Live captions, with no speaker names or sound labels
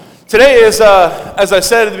Today is, as I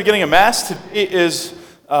said at the beginning of Mass, today is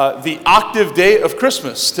the octave day of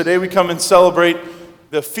Christmas. Today we come and celebrate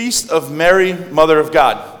the Feast of Mary, Mother of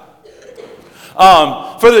God.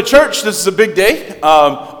 For the church, this is a big day.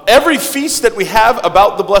 Every feast that we have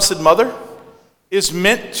about the Blessed Mother is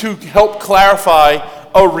meant to help clarify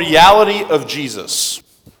a reality of Jesus.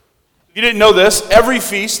 If you didn't know this, every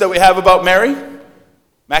feast that we have about Mary,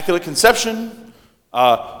 Immaculate Conception,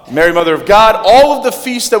 Mary, Mother of God, all of the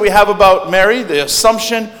feasts that we have about Mary, the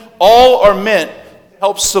Assumption, all are meant to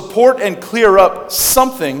help support and clear up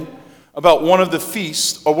something about one of the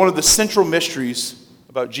feasts or one of the central mysteries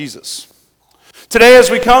about Jesus. Today as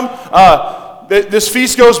we come, this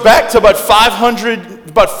feast goes back to about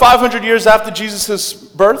 500 years after Jesus'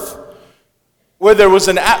 birth, where there was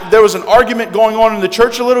an argument going on in the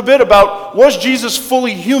church a little bit about, was Jesus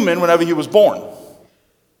fully human whenever he was born?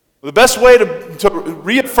 The best way to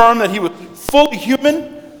reaffirm that he was fully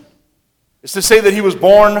human is to say that he was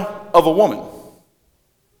born of a woman.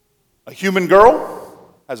 A human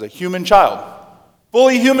girl has a human child.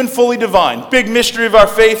 Fully human, fully divine. Big mystery of our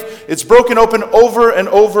faith. It's broken open over and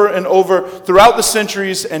over and over throughout the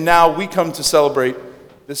centuries, and now we come to celebrate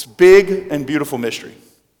this big and beautiful mystery.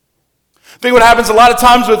 I think what happens a lot of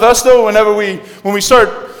times with us, though, when we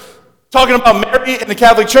start talking about Mary in the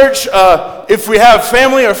Catholic Church, if we have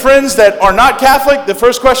family or friends that are not Catholic, the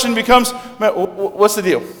first question becomes, what's the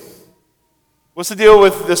deal? What's the deal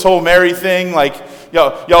with this whole Mary thing? Like,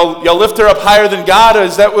 y'all lift her up higher than God?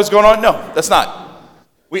 Is that what's going on? No, that's not.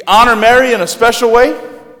 We honor Mary in a special way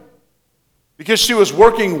because she was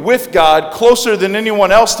working with God closer than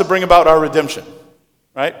anyone else to bring about our redemption,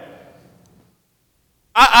 right?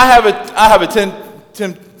 I have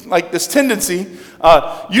this tendency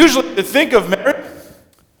usually to think of Mary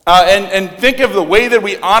and think of the way that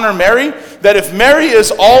we honor Mary, that if Mary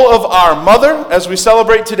is all of our mother as we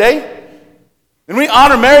celebrate today, then we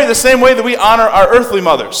honor Mary the same way that we honor our earthly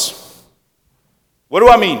mothers. What do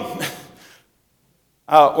I mean?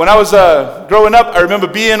 When I was growing up, I remember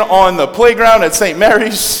being on the playground at St.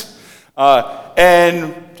 Mary's,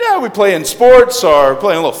 and we play in sports or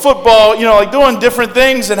playing a little football, like doing different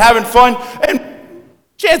things and having fun, and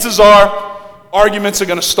chances are arguments are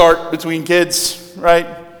going to start between kids, right?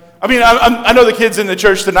 I mean, I know the kids in the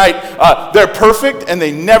church tonight, they're perfect, and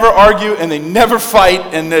they never argue, and they never fight,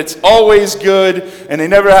 and it's always good, and they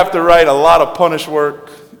never have to write a lot of punish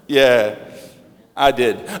work. Yeah, I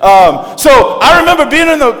did. So I remember being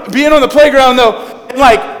on the playground, though,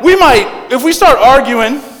 and we might, if we start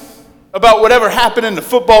arguing about whatever happened in the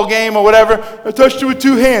football game or whatever, I touched you with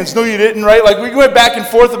two hands. No, you didn't, right? We went back and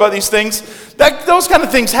forth about these things. Those kind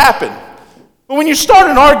of things happen. But when you start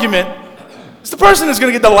an argument, it's the person that's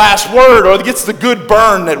going to get the last word or gets the good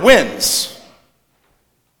burn that wins.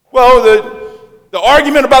 Well, the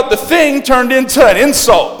argument about the thing turned into an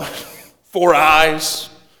insult. 4 eyes,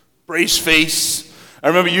 brace face. I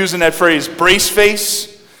remember using that phrase, brace face.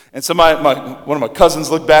 And one of my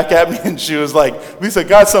cousins looked back at me and she was like, at least I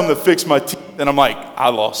got something to fix my teeth. And I'm like, I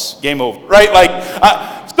lost. Game over. Right?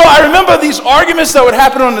 So I remember these arguments that would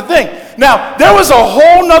happen on the thing. Now, there was a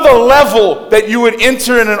whole nother level that you would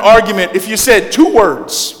enter in an argument if you said 2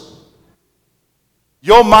 words.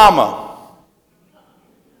 Your mama.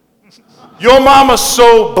 Your mama's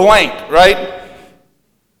so blank, right?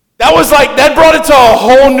 That brought it to a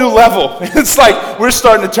whole new level. It's like we're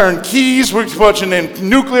starting to turn keys, we're punching in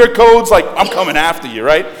nuclear codes, like I'm coming after you,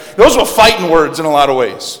 right? Those were fighting words in a lot of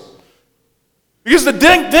ways. Because the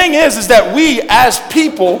thing is that we as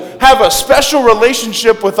people have a special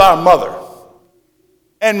relationship with our mother.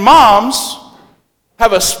 And moms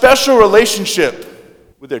have a special relationship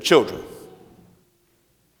with their children.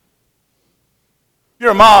 If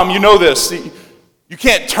you're a mom, you know this. You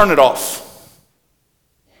can't turn it off.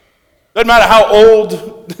 Doesn't matter how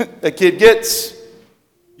old a kid gets,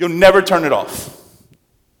 you'll never turn it off.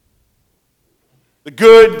 The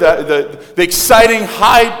good, the exciting,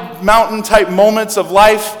 high mountain type moments of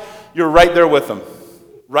life, you're right there with them,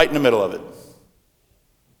 right in the middle of it.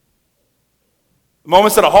 The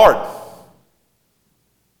moments that are hard,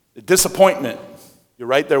 the disappointment, you're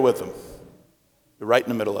right there with them. You're right in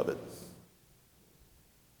the middle of it.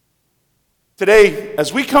 Today,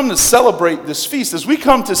 as we come to celebrate this feast, as we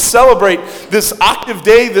come to celebrate this octave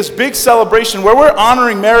day, this big celebration where we're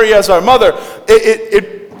honoring Mary as our mother,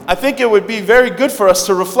 I think it would be very good for us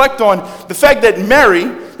to reflect on the fact that Mary,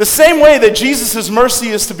 the same way that Jesus' mercy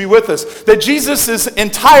is to be with us, that Jesus'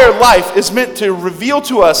 entire life is meant to reveal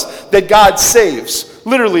to us that God saves.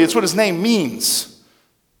 Literally, it's what his name means.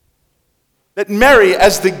 That Mary,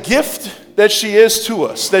 as the gift that she is to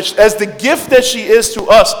us, that as the gift that she is to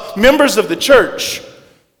us, members of the church,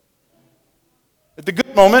 At the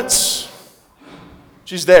good moments,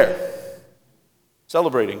 she's there,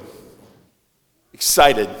 celebrating,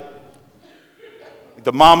 excited. Like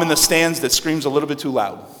the mom in the stands that screams a little bit too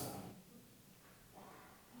loud.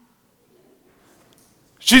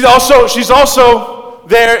 She's also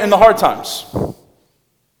there in the hard times,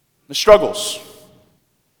 the struggles.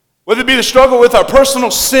 Whether it be the struggle with our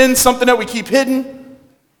personal sin, something that we keep hidden,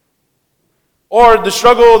 or the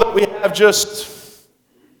struggle that we have just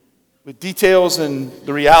with details and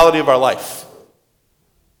the reality of our life.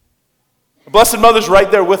 The Blessed Mother's right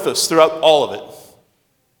there with us throughout all of it,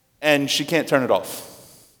 and she can't turn it off.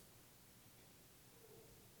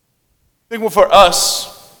 I think for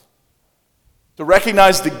us to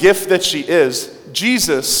recognize the gift that she is,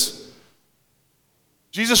 Jesus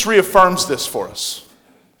reaffirms this for us.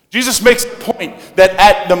 Jesus makes the point that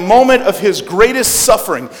at the moment of his greatest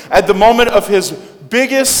suffering, at the moment of his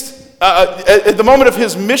at the moment of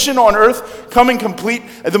his mission on earth coming complete,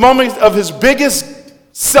 at the moment of his biggest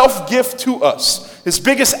self-gift to us, his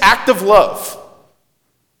biggest act of love,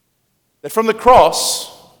 that from the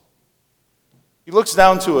cross, he looks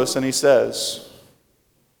down to us and he says,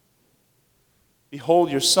 "Behold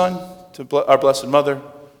your son," to our Blessed Mother.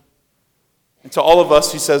 And to all of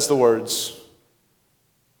us, he says the words,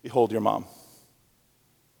 "Behold your mom."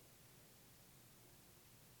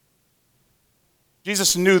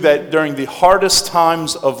 Jesus knew that during the hardest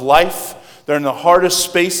times of life, during the hardest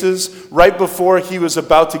spaces, right before he was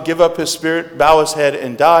about to give up his spirit, bow his head,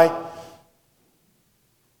 and die,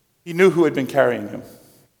 he knew who had been carrying him.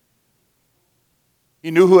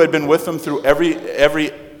 He knew who had been with him through every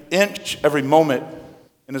inch, every moment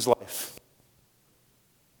in his life.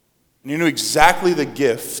 And he knew exactly the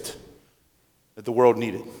gift that the world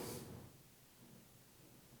needed.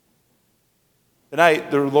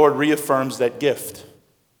 Tonight, the Lord reaffirms that gift.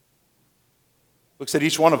 Looks at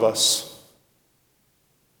each one of us,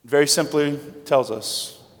 very simply tells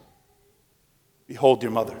us, "Behold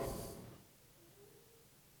your mother."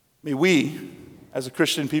 May we, as a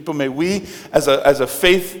Christian people, may we, as a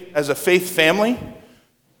faith family,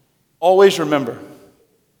 always remember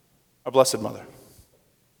our Blessed Mother.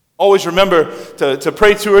 Always remember to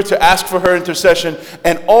pray to her, to ask for her intercession,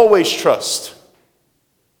 and always trust,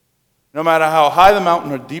 no matter how high the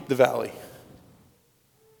mountain or deep the valley,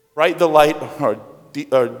 bright the light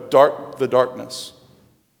or dark the darkness,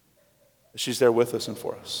 that she's there with us and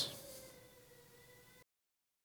for us.